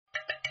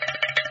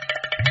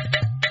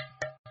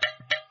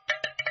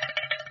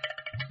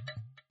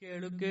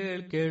ಕೇಳು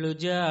ಕೇಳು ಕೇಳು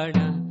ಜಾಣ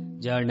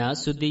ಜಾಣ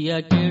ಸುದ್ದಿಯ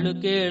ಕೇಳು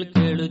ಕೇಳು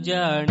ಕೇಳು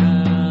ಜಾಣ.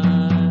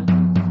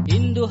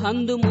 ಇಂದು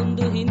ಹಂದು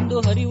ಮುಂದು ಹಿಂದು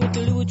ಹರಿವು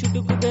ತಿಳಿವು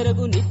ಚುಟುಕು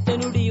ಬೆರಗು ನಿತ್ಯ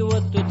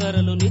ನುಡಿಯುವತ್ತು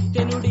ತರಲು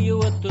ನಿತ್ಯ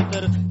ನುಡಿಯುವತ್ತು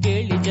ತರಲು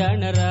ಕೇಳಿ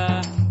ಜಾಣರ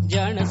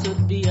ಜಾಣ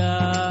ಸುದ್ದಿಯ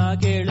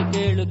ಕೇಳು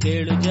ಕೇಳು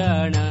ಕೇಳು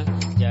ಜಾಣ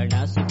ಜಾಣ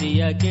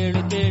ಸುದ್ದಿಯ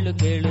ಕೇಳು ಕೇಳು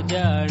ಕೇಳು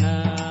ಜಾಣ.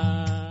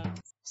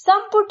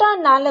 ಸಂಪುಟ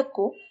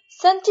 4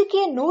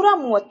 ಸಂಚಿಕೆ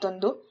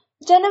 131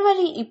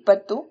 ಜನವರಿ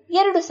 20,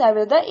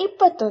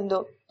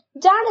 2021.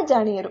 ಜಾಣ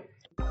ಜಾಣಿಯರು.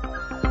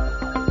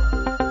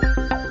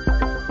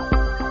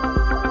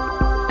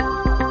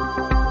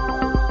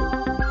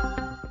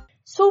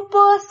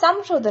 ಸೂಪರ್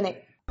ಸಂಶೋಧನೆ.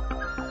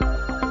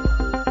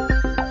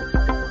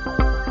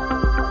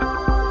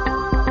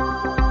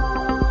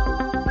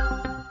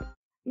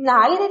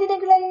 ನಾಳಿನ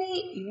ದಿನಗಳಲ್ಲಿ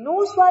ಇನ್ನೂ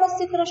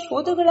ಸ್ವಾರಸ್ಯಕರ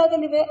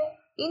ಶೋಧಗಳಾಗಲಿವೆ.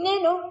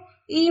 ಇನ್ನೇನು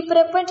ಈ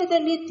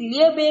ಪ್ರಪಂಚದಲ್ಲಿ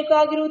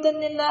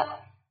ತಿಳಿಯಬೇಕಾಗಿರುವುದನ್ನೆಲ್ಲ,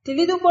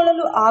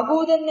 ತಿಳಿದುಕೊಳ್ಳಲು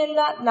ಆಗುವುದನ್ನೆಲ್ಲ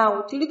ನಾವು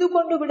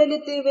ತಿಳಿದುಕೊಂಡು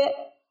ಬಿಡಲಿದ್ದೇವೆ.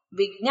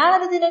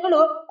 ವಿಜ್ಞಾನದ ದಿನಗಳು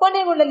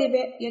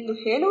ಕೊನೆಗೊಳ್ಳಲಿವೆ ಎಂದು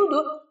ಹೇಳುವುದು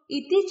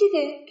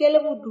ಇತ್ತೀಚೆಗೆ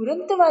ಕೆಲವು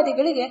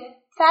ದುರಂತವಾದಿಗಳಿಗೆ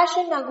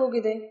ಫ್ಯಾಷನ್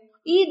ಆಗೋಗಿದೆ.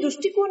 ಈ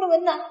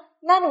ದೃಷ್ಟಿಕೋನವನ್ನ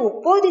ನಾನು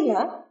ಒಪ್ಪೋದಿಲ್ಲ.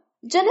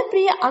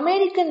 ಜನಪ್ರಿಯ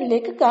ಅಮೆರಿಕನ್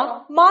ಲೇಖಕ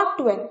ಮಾರ್ಕ್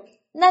ಟ್ವೇನ್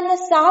ನನ್ನ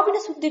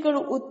ಸಾವಿನ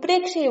ಸುದ್ದಿಗಳು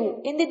ಉತ್ಪ್ರೇಕ್ಷೆಯವು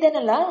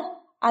ಎಂದಿದ್ದನಲ್ಲ,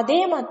 ಅದೇ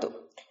ಮಾತು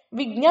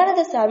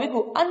ವಿಜ್ಞಾನದ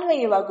ಸಾವಿಗೂ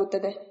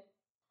ಅನ್ವಯವಾಗುತ್ತದೆ.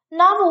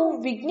 ನಾವು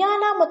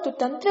ವಿಜ್ಞಾನ ಮತ್ತು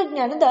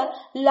ತಂತ್ರಜ್ಞಾನದ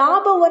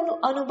ಲಾಭವನ್ನು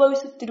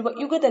ಅನುಭವಿಸುತ್ತಿರುವ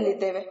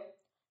ಯುಗದಲ್ಲಿದ್ದೇವೆ.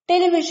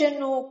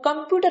 ಟೆಲಿವಿಷನ್,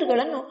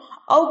 ಕಂಪ್ಯೂಟರ್ಗಳನ್ನು,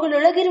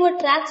 ಅವುಗಳೊಳಗಿರುವ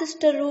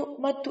ಟ್ರಾನ್ಸಿಸ್ಟರ್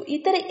ಮತ್ತು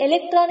ಇತರೆ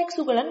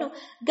ಎಲೆಕ್ಟ್ರಾನಿಕ್ಸುಗಳನ್ನು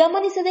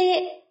ಗಮನಿಸದೆಯೇ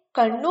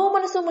ಕಣ್ಣು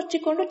ಮನಸ್ಸು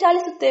ಮುಚ್ಚಿಕೊಂಡು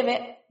ಚಾಲಿಸುತ್ತೇವೆ.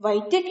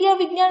 ವೈದ್ಯಕೀಯ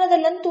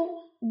ವಿಜ್ಞಾನದಲ್ಲಂತೂ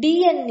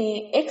DNA,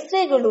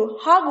 ಎಕ್ಸ್ರೇಗಳು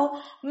ಹಾಗೂ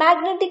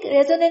ಮ್ಯಾಗ್ನೆಟಿಕ್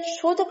ರೆಸೊನೆನ್ಸ್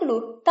ಶೋಧಗಳು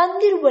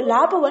ತಂದಿರುವ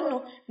ಲಾಭವನ್ನು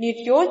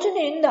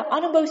ನಿರ್ಯೋಜನೆಯಿಂದ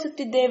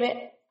ಅನುಭವಿಸುತ್ತಿದ್ದೇವೆ.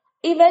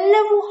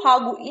 ಇವೆಲ್ಲವೂ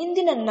ಹಾಗೂ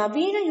ಇಂದಿನ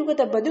ನವೀನ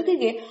ಯುಗದ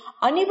ಬದುಕಿಗೆ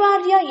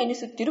ಅನಿವಾರ್ಯ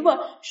ಎನಿಸುತ್ತಿರುವ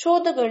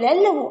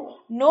ಶೋಧಗಳೆಲ್ಲವೂ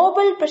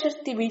ನೊಬೆಲ್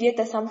ಪ್ರಶಸ್ತಿ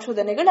ವಿಜೇತ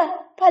ಸಂಶೋಧನೆಗಳ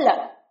ಫಲ.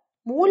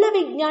 ಮೂಲ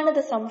ವಿಜ್ಞಾನದ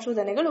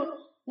ಸಂಶೋಧನೆಗಳು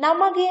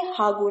ನಮಗೆ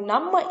ಹಾಗೂ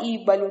ನಮ್ಮ ಈ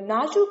ಬಲು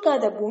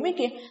ನಾಜೂಕಾದ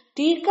ಭೂಮಿಗೆ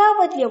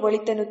ದೀರ್ಘಾವಧಿಯ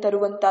ಒಳಿತನ್ನು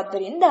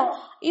ತರುವಂತಾದ್ದರಿಂದ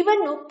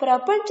ಇವನ್ನು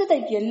ಪ್ರಪಂಚದ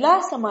ಎಲ್ಲಾ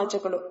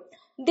ಸಮಾಜಗಳು,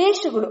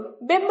 ದೇಶಗಳು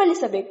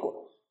ಬೆಂಬಲಿಸಬೇಕು.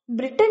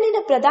 ಬ್ರಿಟನ್ನಿನ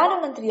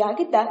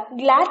ಪ್ರಧಾನಮಂತ್ರಿಯಾಗಿದ್ದ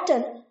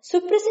ಗ್ಲಾಟನ್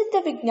ಸುಪ್ರಸಿದ್ಧ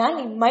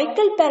ವಿಜ್ಞಾನಿ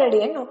ಮೈಕಲ್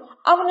ಫ್ಯಾರಡೆಯನ್ನು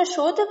ಅವನ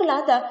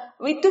ಶೋಧಗಳಾದ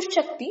ವಿದ್ಯುತ್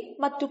ಶಕ್ತಿ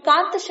ಮತ್ತು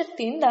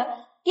ಕಾಂತಶಕ್ತಿಯಿಂದ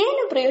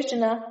ಏನು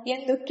ಪ್ರಯೋಜನ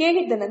ಎಂದು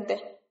ಕೇಳಿದ್ದನಂತೆ.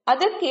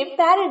 ಅದಕ್ಕೆ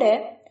ಫ್ಯಾರಡೆ,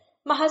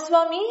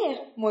 ಮಹಾಸ್ವಾಮಿ,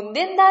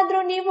 ಮುಂದೆಂದಾದ್ರೂ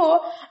ನೀವು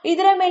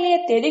ಇದರ ಮೇಲೆ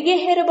ತೆರಿಗೆ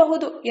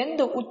ಹೇರಬಹುದು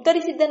ಎಂದು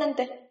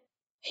ಉತ್ತರಿಸಿದ್ದನಂತೆ.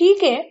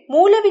 ಹೀಗೆ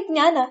ಮೂಲ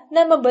ವಿಜ್ಞಾನ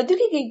ನಮ್ಮ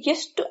ಬದುಕಿಗೆ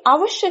ಎಷ್ಟು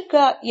ಅವಶ್ಯಕ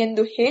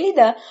ಎಂದು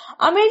ಹೇಳಿದ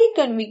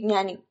ಅಮೆರಿಕನ್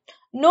ವಿಜ್ಞಾನಿ,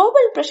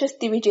 ನೊಬೆಲ್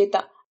ಪ್ರಶಸ್ತಿ ವಿಜೇತ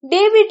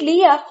ಡೇವಿಡ್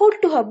ಲೀಯ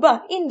ಹುಟ್ಟುಹಬ್ಬ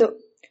ಇಂದು.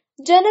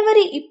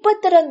 ಜನವರಿ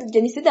 20ರಂದು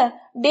ಜನಿಸಿದ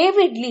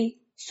ಡೇವಿಡ್ ಲೀ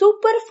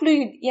ಸೂಪರ್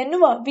ಫ್ಲೂಯಿಡ್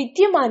ಎನ್ನುವ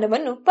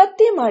ವಿದ್ಯಮಾನವನ್ನು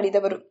ಪತ್ತೆ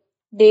ಮಾಡಿದವರು.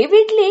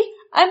 ಡೇವಿಡ್ ಲೀ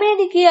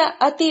ಅಮೆರಿಕೆಯ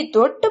ಅತಿ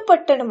ದೊಡ್ಡ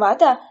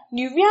ಪಟ್ಟಣವಾದ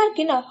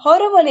ನ್ಯೂಯಾರ್ಕಿನ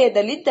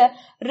ಹೊರವಲಯದಲ್ಲಿದ್ದ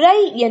ರೈ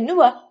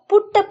ಎನ್ನುವ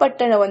ಪುಟ್ಟ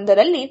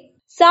ಪಟ್ಟಣವೊಂದರಲ್ಲಿ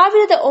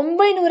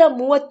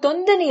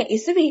 1931ನೇ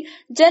ಇಸವಿ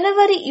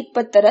ಜನವರಿ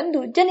 20ರಂದು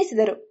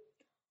ಜನಿಸಿದರು.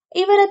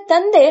 ಇವರ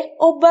ತಂದೆ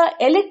ಒಬ್ಬ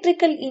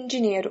ಎಲೆಕ್ಟ್ರಿಕಲ್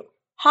ಇಂಜಿನಿಯರು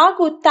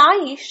ಹಾಗೂ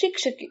ತಾಯಿ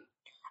ಶಿಕ್ಷಕಿ.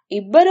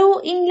 ಇಬ್ಬರೂ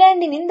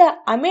ಇಂಗ್ಲೆಂಡಿನಿಂದ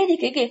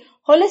ಅಮೆರಿಕೆಗೆ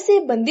ವಲಸೆ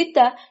ಬಂದಿದ್ದ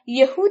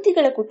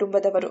ಯಹೂದಿಗಳ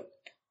ಕುಟುಂಬದವರು.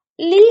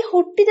 ಲೀ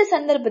ಹುಟ್ಟಿದ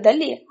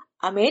ಸಂದರ್ಭದಲ್ಲಿ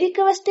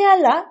ಅಮೆರಿಕವಷ್ಟೇ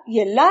ಅಲ್ಲ,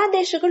 ಎಲ್ಲಾ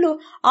ದೇಶಗಳು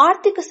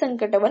ಆರ್ಥಿಕ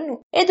ಸಂಕಟವನ್ನು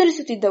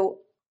ಎದುರಿಸುತ್ತಿದ್ದವು.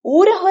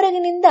 ಊರ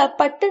ಹೊರಗಿನಿಂದ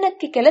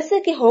ಪಟ್ಟಣಕ್ಕೆ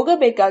ಕೆಲಸಕ್ಕೆ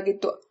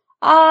ಹೋಗಬೇಕಾಗಿತ್ತು.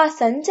 ಆ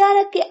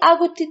ಸಂಚಾರಕ್ಕೆ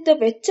ಆಗುತ್ತಿದ್ದ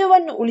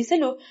ವೆಚ್ಚವನ್ನು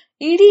ಉಳಿಸಲು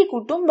ಇಡೀ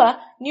ಕುಟುಂಬ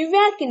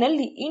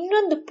ನ್ಯೂಯಾರ್ಕಿನಲ್ಲಿ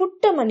ಇನ್ನೊಂದು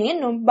ಪುಟ್ಟ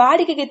ಮನೆಯನ್ನು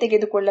ಬಾಡಿಗೆಗೆ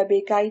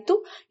ತೆಗೆದುಕೊಳ್ಳಬೇಕಾಯಿತು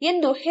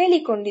ಎಂದು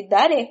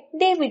ಹೇಳಿಕೊಂಡಿದ್ದಾರೆ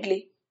ಡೇವಿಡ್ ಲೀ.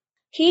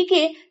 ಹೀಗೆ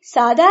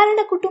ಸಾಧಾರಣ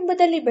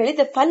ಕುಟುಂಬದಲ್ಲಿ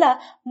ಬೆಳೆದ ಫಲ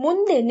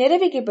ಮುಂದೆ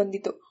ನೆರವಿಗೆ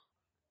ಬಂದಿತು.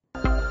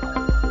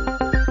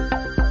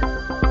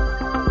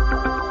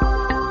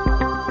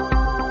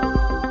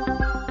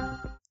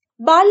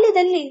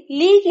 ಬಾಲ್ಯದಲ್ಲಿ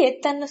ಲೀಗೆ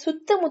ತನ್ನ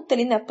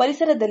ಸುತ್ತಮುತ್ತಲಿನ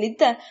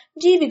ಪರಿಸರದಲ್ಲಿದ್ದ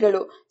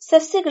ಜೀವಿಗಳು,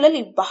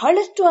 ಸಸ್ಯಗಳಲ್ಲಿ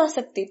ಬಹಳಷ್ಟು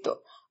ಆಸಕ್ತಿ ಇತ್ತು.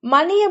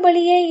 ಮನೆಯ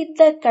ಬಳಿಯೇ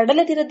ಇದ್ದ ಕಡಲ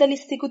ತೀರದಲ್ಲಿ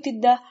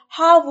ಸಿಗುತ್ತಿದ್ದ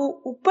ಹಾವು,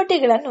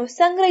 ಉಪ್ಪಟೆಗಳನ್ನು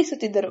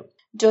ಸಂಗ್ರಹಿಸುತ್ತಿದ್ದರು.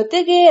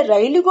 ಜೊತೆಗೆ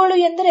ರೈಲುಗಳು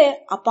ಎಂದರೆ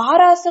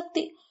ಅಪಾರ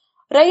ಆಸಕ್ತಿ.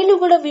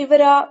 ರೈಲುಗಳ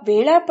ವಿವರ,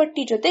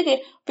 ವೇಳಾಪಟ್ಟಿ ಜೊತೆಗೆ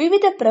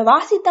ವಿವಿಧ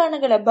ಪ್ರವಾಸಿ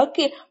ತಾಣಗಳ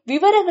ಬಗ್ಗೆ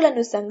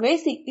ವಿವರಗಳನ್ನು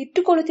ಸಂಗ್ರಹಿಸಿ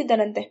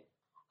ಇಟ್ಟುಕೊಳ್ಳುತ್ತಿದ್ದನಂತೆ.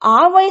 ಆ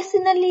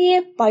ವಯಸ್ಸಿನಲ್ಲಿಯೇ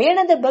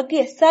ಪಯಣದ ಬಗ್ಗೆ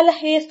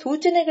ಸಲಹೆ,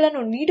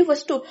 ಸೂಚನೆಗಳನ್ನು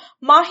ನೀಡುವಷ್ಟು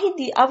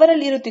ಮಾಹಿತಿ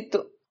ಅವರಲ್ಲಿರುತ್ತಿತ್ತು.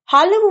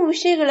 ಹಲವು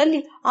ವಿಷಯಗಳಲ್ಲಿ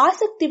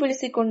ಆಸಕ್ತಿ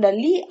ಬೆಳೆಸಿಕೊಂಡ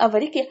ಲೀ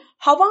ಅವರಿಗೆ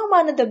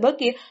ಹವಾಮಾನದ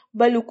ಬಗ್ಗೆ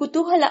ಬಲು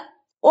ಕುತೂಹಲ.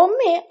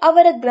 ಒಮ್ಮೆ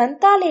ಅವರ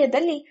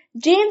ಗ್ರಂಥಾಲಯದಲ್ಲಿ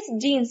ಜೇಮ್ಸ್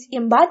ಜೀನ್ಸ್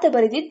ಎಂಬಾತ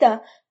ಬರೆದಿದ್ದ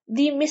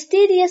ದಿ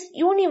ಮಿಸ್ಟೀರಿಯಸ್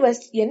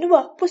ಯೂನಿವರ್ಸ್ ಎನ್ನುವ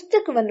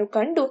ಪುಸ್ತಕವನ್ನು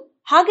ಕಂಡು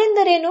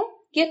ಹಾಗೆಂದರೇನು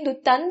ಎಂದು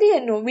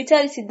ತಂದೆಯನ್ನು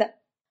ವಿಚಾರಿಸಿದ್ದ.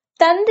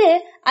 ತಂದೆ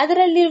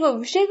ಅದರಲ್ಲಿರುವ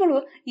ವಿಷಯಗಳು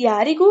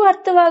ಯಾರಿಗೂ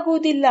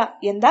ಅರ್ಥವಾಗುವುದಿಲ್ಲ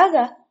ಎಂದಾಗ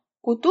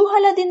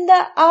ಕುತೂಹಲದಿಂದ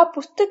ಆ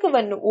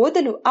ಪುಸ್ತಕವನ್ನು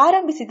ಓದಲು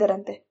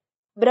ಆರಂಭಿಸಿದರಂತೆ.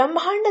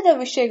 ಬ್ರಹ್ಮಾಂಡದ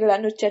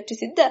ವಿಷಯಗಳನ್ನು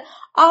ಚರ್ಚಿಸಿದ್ದ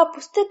ಆ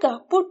ಪುಸ್ತಕ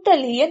ಪುಟ್ಟ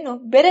ಲೀಯನ್ನು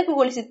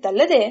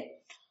ಬೆರಗುಗೊಳಿಸಿತ್ತಲ್ಲದೆ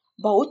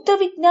ಭೌತ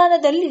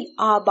ವಿಜ್ಞಾನದಲ್ಲಿ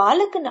ಆ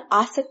ಬಾಲಕನ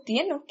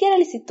ಆಸಕ್ತಿಯನ್ನು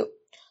ಕೆರಳಿಸಿತು.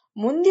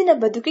 ಮುಂದಿನ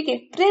ಬದುಕಿಗೆ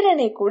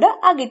ಪ್ರೇರಣೆ ಕೂಡ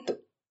ಆಗಿತ್ತು.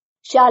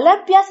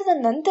 ಶಾಲಾಭ್ಯಾಸದ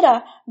ನಂತರ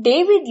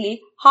ಡೇವಿಡ್ ಲೀ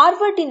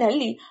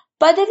ಹಾರ್ವರ್ಡಿನಲ್ಲಿ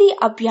ಪದವಿ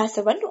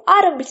ಅಭ್ಯಾಸವನ್ನು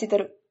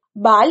ಆರಂಭಿಸಿದರು.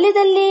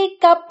 ಬಾಲ್ಯದಲ್ಲೇ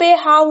ಕಪ್ಪೆ,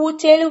 ಹಾವು,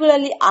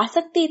 ಚೇಳುಗಳಲ್ಲಿ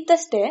ಆಸಕ್ತಿ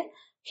ಇತ್ತಷ್ಟೇ.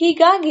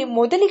 ಹೀಗಾಗಿ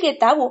ಮೊದಲಿಗೆ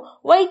ತಾವು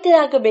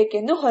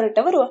ವೈದ್ಯರಾಗಬೇಕೆಂದು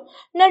ಹೊರಟವರು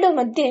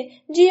ನಡುಮಧ್ಯೆ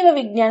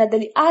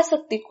ಜೀವವಿಜ್ಞಾನದಲ್ಲಿ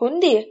ಆಸಕ್ತಿ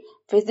ಹೊಂದಿ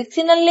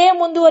ಫಿಸಿಕ್ಸಿನಲ್ಲೇ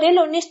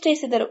ಮುಂದುವರಿಯಲು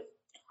ನಿಶ್ಚಯಿಸಿದರು.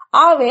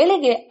 ಆ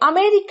ವೇಳೆಗೆ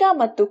ಅಮೆರಿಕ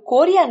ಮತ್ತು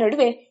ಕೊರಿಯಾ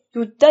ನಡುವೆ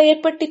ಯುದ್ಧ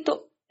ಏರ್ಪಟ್ಟಿತ್ತು.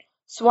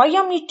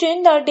 ಸ್ವಯಂ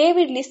ಇಚ್ಛೆಯಿಂದ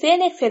ಡೇವಿಡ್ ಲೀ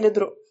ಸೇನೆಗೆ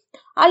ಸೇರಿದ್ರು.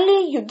 ಅಲ್ಲಿ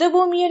ಯುದ್ಧ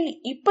ಭೂಮಿಯಲ್ಲಿ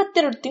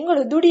 22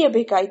 ತಿಂಗಳು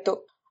ದುಡಿಯಬೇಕಾಯಿತು.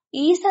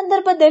 ಈ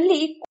ಸಂದರ್ಭದಲ್ಲಿ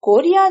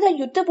ಕೊರಿಯಾದ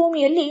ಯುದ್ಧ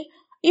ಭೂಮಿಯಲ್ಲಿ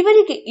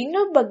ಇವರಿಗೆ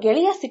ಇನ್ನೊಬ್ಬ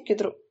ಗೆಳೆಯ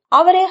ಸಿಕ್ಕಿದ್ರು.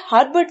 ಅವರೇ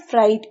ಹರ್ಬರ್ಟ್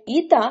ಫ್ರೈಡ್.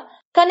 ಈತ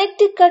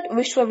ಕನೆಕ್ಟಿಕಟ್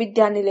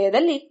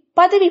ವಿಶ್ವವಿದ್ಯಾನಿಲಯದಲ್ಲಿ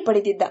ಪದವಿ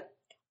ಪಡೆದಿದ್ದ.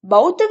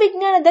 ಭೌತ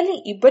ವಿಜ್ಞಾನದಲ್ಲಿ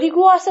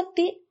ಇಬ್ಬರಿಗೂ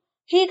ಆಸಕ್ತಿ.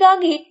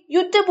 ಹೀಗಾಗಿ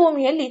ಯುದ್ಧ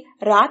ಭೂಮಿಯಲ್ಲಿ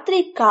ರಾತ್ರಿ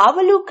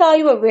ಕಾವಲು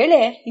ಕಾಯುವ ವೇಳೆ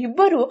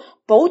ಇಬ್ಬರು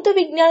ಭೌತ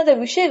ವಿಜ್ಞಾನದ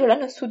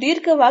ವಿಷಯಗಳನ್ನು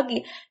ಸುದೀರ್ಘವಾಗಿ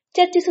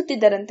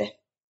ಚರ್ಚಿಸುತ್ತಿದ್ದರಂತೆ.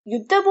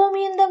 ಯುದ್ಧ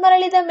ಭೂಮಿಯಿಂದ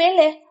ಮರಳಿದ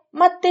ಮೇಲೆ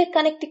ಮತ್ತೆ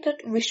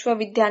ಕನೆಕ್ಟಿಕಟ್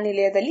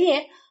ವಿಶ್ವವಿದ್ಯಾನಿಲಯದಲ್ಲಿಯೇ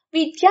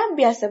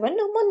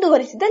ವಿದ್ಯಾಭ್ಯಾಸವನ್ನು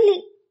ಮುಂದುವರಿಸಿದ ಲೀ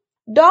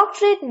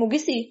ಡಾಕ್ಟರೇಟ್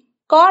ಮುಗಿಸಿ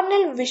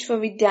ಕಾರ್ನೆಲ್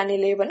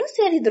ವಿಶ್ವವಿದ್ಯಾನಿಲಯವನ್ನು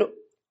ಸೇರಿದ್ರು.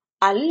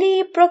 ಅಲ್ಲಿ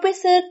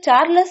ಪ್ರೊಫೆಸರ್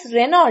ಚಾರ್ಲ್ಸ್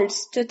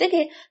ರೆನಾಲ್ಡ್ಸ್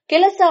ಜೊತೆಗೆ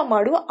ಕೆಲಸ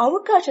ಮಾಡುವ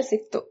ಅವಕಾಶ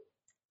ಸಿಕ್ತು.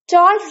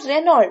 ಚಾರ್ಲ್ಸ್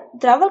ರೆನಾಲ್ಡ್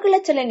ದ್ರವಗಳ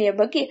ಚಲನೆಯ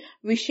ಬಗ್ಗೆ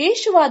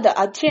ವಿಶೇಷವಾದ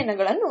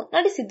ಅಧ್ಯಯನಗಳನ್ನು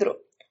ನಡೆಸಿದ್ರು.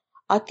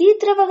 ಅತಿ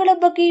ದ್ರವಗಳ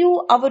ಬಗ್ಗೆಯೂ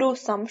ಅವರು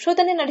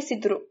ಸಂಶೋಧನೆ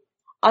ನಡೆಸಿದ್ರು.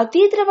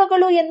 ಅತಿ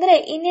ದ್ರವಗಳು ಎಂದರೆ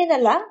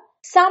ಇನ್ನೇನಲ್ಲ,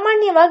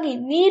 ಸಾಮಾನ್ಯವಾಗಿ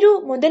ನೀರು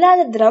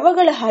ಮೊದಲಾದ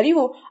ದ್ರವಗಳ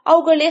ಹರಿವು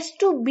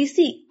ಅವುಗಳೆಷ್ಟು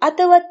ಬಿಸಿ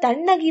ಅಥವಾ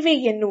ತಣ್ಣಗಿವೆ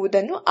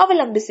ಎನ್ನುವುದನ್ನು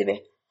ಅವಲಂಬಿಸಿವೆ.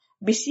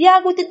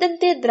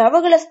 ಬಿಸಿಯಾಗುತ್ತಿದ್ದಂತೆ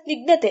ದ್ರವಗಳ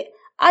ಸ್ನಿಗ್ಧತೆ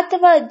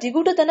ಅಥವಾ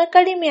ಜಿಗುಟುತನ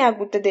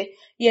ಕಡಿಮೆಯಾಗುತ್ತದೆ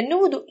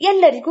ಎನ್ನುವುದು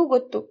ಎಲ್ಲರಿಗೂ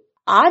ಗೊತ್ತು.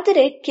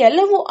 ಆದರೆ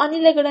ಕೆಲವು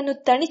ಅನಿಲಗಳನ್ನು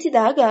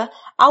ತಣಿಸಿದಾಗ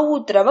ಅವು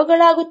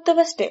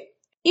ದ್ರವಗಳಾಗುತ್ತವಷ್ಟೇ.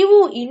 ಇವು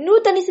ಇನ್ನೂ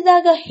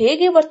ತಣಿಸಿದಾಗ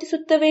ಹೇಗೆ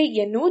ವರ್ತಿಸುತ್ತವೆ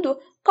ಎನ್ನುವುದು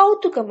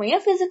ಕೌತುಕಮಯ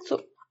ಫಿಸಿಕ್ಸ್.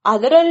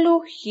 ಅದರಲ್ಲೂ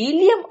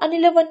ಹೀಲಿಯಂ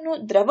ಅನಿಲವನ್ನು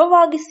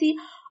ದ್ರವವಾಗಿಸಿ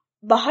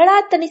ಬಹಳ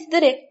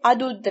ತಣಿಸಿದರೆ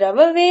ಅದು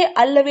ದ್ರವವೇ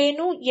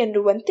ಅಲ್ಲವೇನು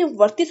ಎನ್ನುವಂತೆ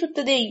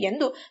ವರ್ತಿಸುತ್ತದೆ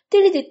ಎಂದು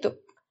ತಿಳಿದಿತ್ತು.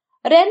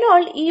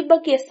 ರೆನಾಲ್ಡ್ ಈ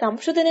ಬಗ್ಗೆ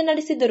ಸಂಶೋಧನೆ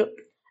ನಡೆಸಿದರು.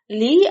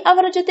 ಲೀ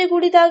ಅವರ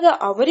ಜೊತೆಗೂಡಿದಾಗ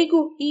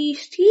ಅವರಿಗೂ ಈ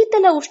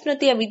ಶೀತಲ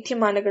ಉಷ್ಣತೆಯ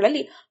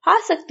ವಿದ್ಯಮಾನಗಳಲ್ಲಿ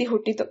ಆಸಕ್ತಿ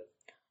ಹುಟ್ಟಿತು.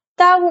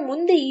 ತಾವು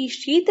ಮುಂದೆ ಈ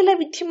ಶೀತಲ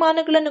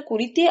ವಿದ್ಯಮಾನಗಳನ್ನು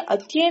ಕುರಿತೇ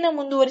ಅಧ್ಯಯನ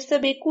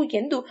ಮುಂದುವರಿಸಬೇಕು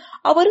ಎಂದು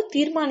ಅವರು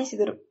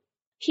ತೀರ್ಮಾನಿಸಿದರು.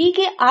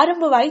 ಹೀಗೆ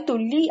ಆರಂಭವಾಯಿತು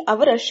ಲೀ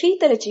ಅವರ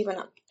ಶೀತಲ ಜೀವನ.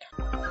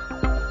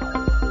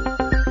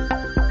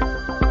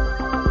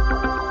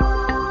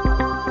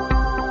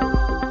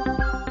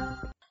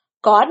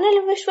 ಕಾರ್ನೆಲ್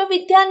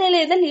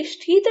ವಿಶ್ವವಿದ್ಯಾನಿಲಯದಲ್ಲಿ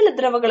ಶೀತಲ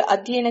ದ್ರವಗಳ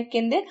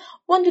ಅಧ್ಯಯನಕ್ಕೆಂದೇ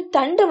ಒಂದು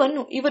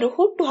ತಂಡವನ್ನು ಇವರು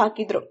ಹುಟ್ಟು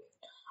ಹಾಕಿದ್ರು.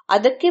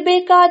 ಅದಕ್ಕೆ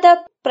ಬೇಕಾದ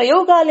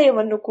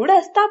ಪ್ರಯೋಗಾಲಯವನ್ನು ಕೂಡ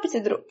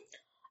ಸ್ಥಾಪಿಸಿದ್ರು.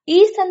 ಈ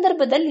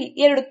ಸಂದರ್ಭದಲ್ಲಿ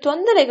 2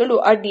 ತೊಂದರೆಗಳು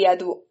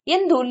ಅಡ್ಡಿಯಾದವು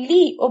ಎಂದು ಲೀ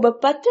ಒಬ್ಬ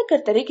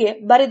ಪತ್ರಕರ್ತರಿಗೆ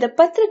ಬರೆದ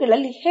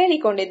ಪತ್ರಗಳಲ್ಲಿ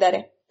ಹೇಳಿಕೊಂಡಿದ್ದಾರೆ.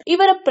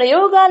 ಇವರ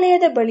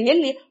ಪ್ರಯೋಗಾಲಯದ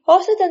ಬಳಿಯಲ್ಲಿ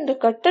ಹೊಸದೊಂದು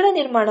ಕಟ್ಟಡ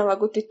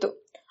ನಿರ್ಮಾಣವಾಗುತ್ತಿತ್ತು.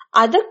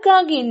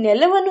 ಅದಕ್ಕಾಗಿ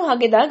ನೆಲವನ್ನು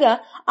ಅಗೆದಾಗ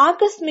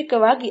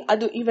ಆಕಸ್ಮಿಕವಾಗಿ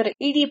ಅದು ಇವರ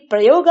ಇಡೀ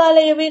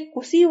ಪ್ರಯೋಗಾಲಯವೇ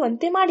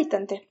ಕುಸಿಯುವಂತೆ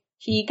ಮಾಡಿತಂತೆ.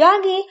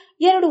 ಹೀಗಾಗಿ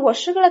 2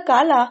 ವರ್ಷಗಳ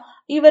ಕಾಲ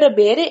ಇವರು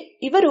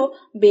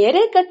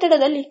ಬೇರೆ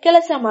ಕಟ್ಟಡದಲ್ಲಿ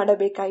ಕೆಲಸ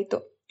ಮಾಡಬೇಕಾಯಿತು.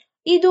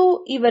 ಇದು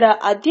ಇವರ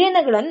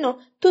ಅಧ್ಯಯನಗಳನ್ನು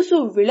ತುಸು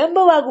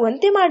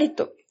ವಿಳಂಬವಾಗುವಂತೆ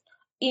ಮಾಡಿತ್ತು.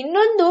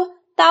 ಇನ್ನೊಂದು,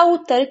 ತಾವು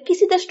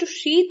ತರ್ಕಿಸಿದಷ್ಟು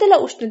ಶೀತಲ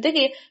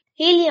ಉಷ್ಣತೆಗೆ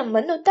ಹೀಲಿಯಂ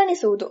ಅನ್ನು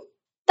ತಣಿಸುವುದು.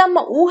 ತಮ್ಮ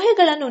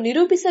ಊಹೆಗಳನ್ನು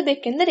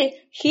ನಿರೂಪಿಸಬೇಕೆಂದರೆ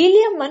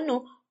ಹೀಲಿಯಂ ಅನ್ನು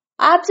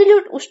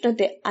ಅಬ್ಸಲ್ಯೂಟ್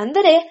ಉಷ್ಣತೆ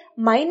ಅಂದರೆ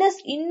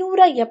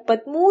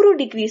 -273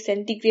 ಡಿಗ್ರಿ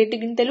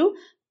ಸೆಂಟಿಗ್ರೇಡ್ಗಿಂತಲೂ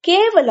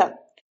ಕೇವಲ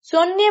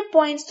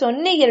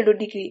 0.02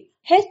 ಡಿಗ್ರಿ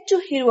ಹೆಚ್ಚು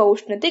ಇರುವ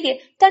ಉಷ್ಣತೆಗೆ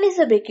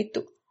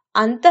ತಣಿಸಬೇಕಿತ್ತು.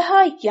 ಅಂತಹ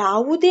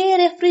ಯಾವುದೇ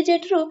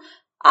ರೆಫ್ರಿಜರೇಟರ್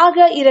ಆಗ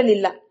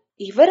ಇರಲಿಲ್ಲ.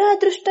 ಇವರ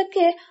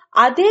ಅದೃಷ್ಟಕ್ಕೆ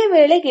ಅದೇ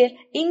ವೇಳೆಗೆ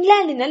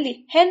ಇಂಗ್ಲೆಂಡಿನಲ್ಲಿ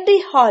ಹೆನ್ರಿ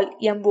ಹಾಲ್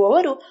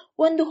ಎಂಬುವವರು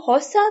ಒಂದು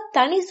ಹೊಸ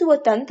ತಣಿಸುವ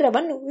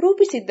ತಂತ್ರವನ್ನು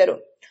ರೂಪಿಸಿದ್ದರು.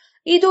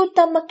 ಇದು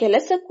ತಮ್ಮ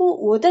ಕೆಲಸಕ್ಕೂ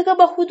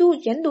ಒದಗಬಹುದು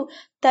ಎಂದು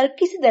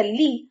ತರ್ಕಿಸಿದ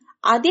ಲೀ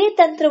ಅದೇ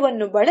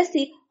ತಂತ್ರವನ್ನು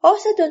ಬಳಸಿ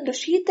ಹೊಸದೊಂದು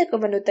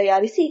ಶೀತಕವನ್ನು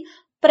ತಯಾರಿಸಿ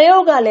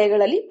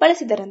ಪ್ರಯೋಗಾಲಯಗಳಲ್ಲಿ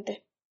ಬಳಸಿದರಂತೆ.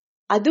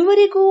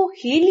 ಅದುವರೆಗೂ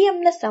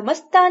ಹೀಲಿಯಂನ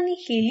ಸಮಸ್ಥಾನಿ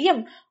ಹೀಲಿಯಂ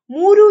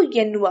 3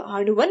 ಎನ್ನುವ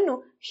ಅಣುವನ್ನು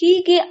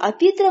ಹೀಗೆ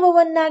ಅತಿ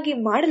ದ್ರವವನ್ನಾಗಿ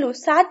ಮಾಡಲು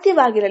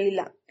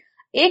ಸಾಧ್ಯವಾಗಿರಲಿಲ್ಲ.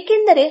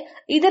 ಏಕೆಂದರೆ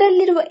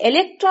ಇದರಲ್ಲಿರುವ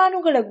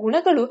ಎಲೆಕ್ಟ್ರಾನುಗಳ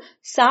ಗುಣಗಳು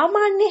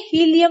ಸಾಮಾನ್ಯ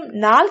ಹೀಲಿಯಂ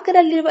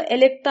 4ರಲ್ಲಿರುವ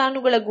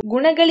ಎಲೆಕ್ಟ್ರಾನುಗಳ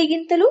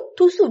ಗುಣಗಳಿಗಿಂತಲೂ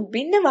ತುಸು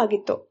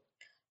ಭಿನ್ನವಾಗಿತ್ತು.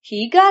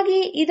 ಹೀಗಾಗಿ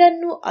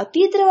ಇದನ್ನು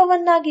ಅತಿ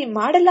ದ್ರವವನ್ನಾಗಿ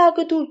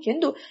ಮಾಡಲಾಗದು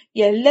ಎಂದು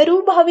ಎಲ್ಲರೂ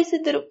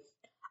ಭಾವಿಸಿದ್ದರು.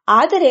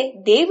 ಆದರೆ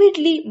ಡೇವಿಡ್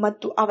ಲೀ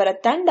ಮತ್ತು ಅವರ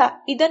ತಂಡ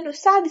ಇದನ್ನು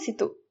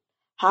ಸಾಧಿಸಿತು.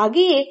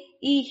 ಹಾಗೆಯೇ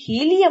ಈ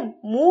ಹೀಲಿಯಂ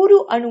 3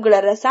 ಅಣುಗಳ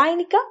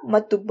ರಾಸಾಯನಿಕ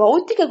ಮತ್ತು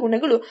ಭೌತಿಕ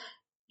ಗುಣಗಳು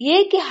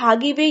ಏಕೆ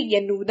ಆಗಿವೆ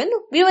ಎನ್ನುವುದನ್ನು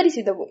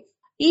ವಿವರಿಸಿದವು.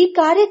 ಈ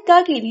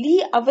ಕಾರ್ಯಕ್ಕಾಗಿ ಲೀ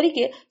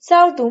ಅವರಿಗೆ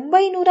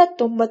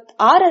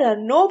 1996ರ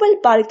ನೊಬೆಲ್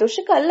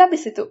ಪಾರಿತೋಷಕ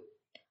ಲಭಿಸಿತು.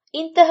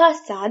 ಇಂತಹ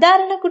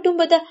ಸಾಧಾರಣ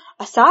ಕುಟುಂಬದ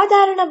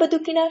ಅಸಾಧಾರಣ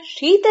ಬದುಕಿನ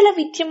ಶೀತಲ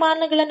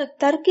ವಿದ್ಯಮಾನಗಳನ್ನು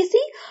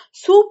ತರ್ಕಿಸಿ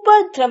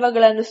ಸೂಪರ್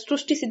ದ್ರವಗಳನ್ನು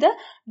ಸೃಷ್ಟಿಸಿದ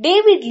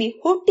ಡೇವಿಡ್ ಲೀ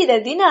ಹುಟ್ಟಿದ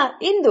ದಿನ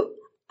ಇಂದು.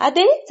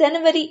 ಅದೇ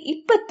ಜನವರಿ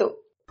 20.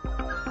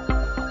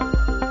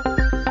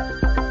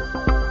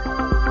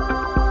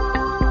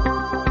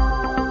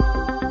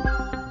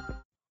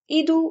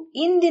 ಇದು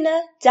ಇಂದಿನ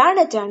ಜಾಣ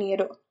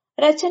ಜಾಣಿಯರು.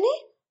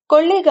 ರಚನೆ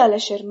ಕೊಳ್ಳೇಗಾಲ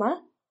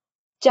ಶರ್ಮಾ.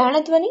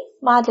 ಜಾಣಧ್ವನಿ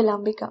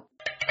ಮಾದಲಾಂಬಿಕಾ.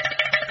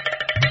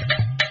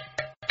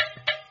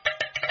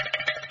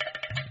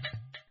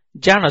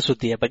 ಜಾಣ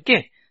ಸುದ್ದಿಯ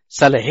ಬಗ್ಗೆ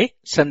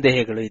ಸಲಹೆ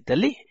ಸಂದೇಹಗಳು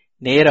ಇದ್ದಲ್ಲಿ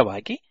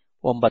ನೇರವಾಗಿ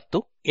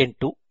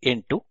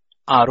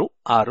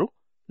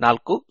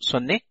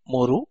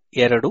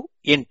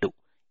 9886640328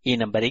 ಈ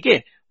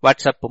ನಂಬರಿಗೆ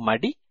ವಾಟ್ಸಪ್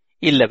ಮಾಡಿ,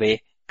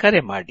 ಇಲ್ಲವೇ ಕರೆ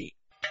ಮಾಡಿ.